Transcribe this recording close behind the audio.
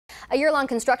A year-long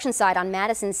construction site on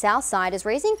Madison's south side is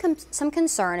raising some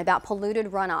concern about polluted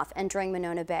runoff entering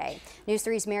Monona Bay. News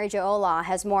 3's Mary Jo Ola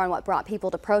has more on what brought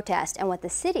people to protest and what the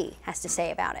city has to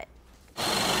say about it.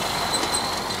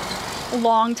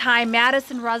 Longtime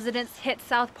Madison residents hit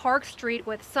South Park Street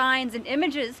with signs and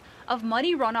images of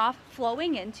muddy runoff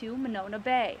flowing into Monona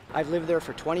Bay. I've lived there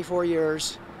for 24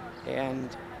 years, and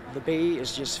the bay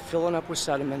is just filling up with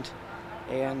sediment,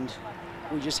 and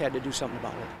we just had to do something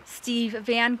about it. Steve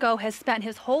Van Gogh has spent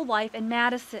his whole life in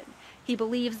Madison. He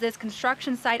believes this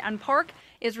construction site on Park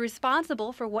is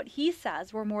responsible for what he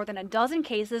says were more than a dozen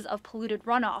cases of polluted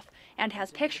runoff and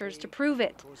has pictures to prove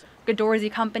it.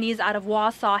 Gadorzi Companies out of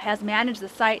Wausau has managed the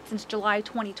site since July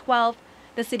 2012.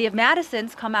 The city of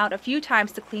Madison's come out a few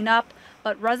times to clean up,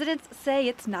 but residents say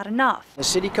it's not enough. The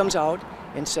city comes out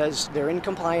and says they're in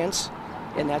compliance,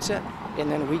 and that's it. And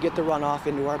then we get the runoff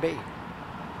into our bay.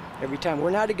 Every time. We're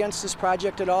not against this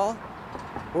project at all.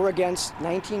 We're against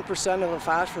 19% of the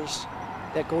phosphorus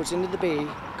that goes into the bay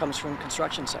comes from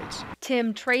construction sites.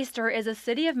 Tim Traster is a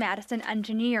City of Madison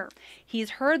engineer.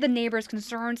 He's heard the neighbors'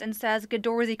 concerns and says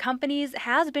Gadorzi Companies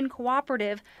has been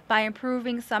cooperative by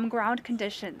improving some ground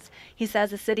conditions. He says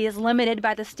the city is limited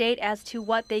by the state as to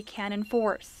what they can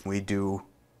enforce. We do,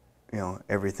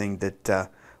 everything that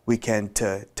we can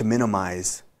to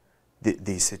minimize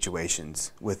these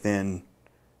situations within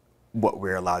what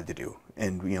we're allowed to do.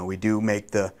 And we do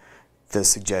make the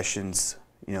suggestions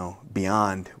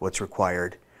beyond what's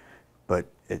required, but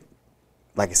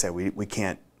like I said, we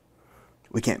can't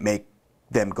make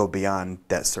them go beyond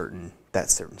that certain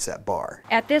set bar.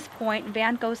 At this point,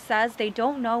 Van Gogh says they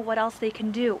don't know what else they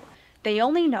can do. They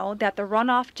only know that the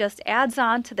runoff just adds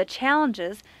on to the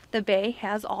challenges the bay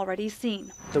has already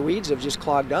seen. The weeds have just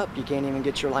clogged up. You can't even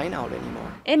get your line out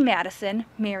anymore. In Madison,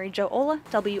 Mary Jo Ola,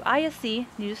 WISC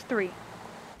News 3.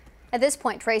 At this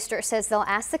point, Traster says they'll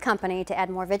ask the company to add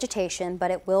more vegetation,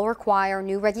 but it will require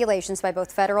new regulations by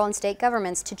both federal and state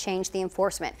governments to change the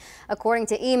enforcement. According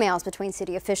to emails between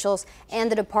city officials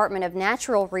and the Department of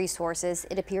Natural Resources,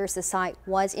 it appears the site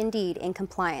was indeed in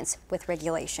compliance with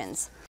regulations.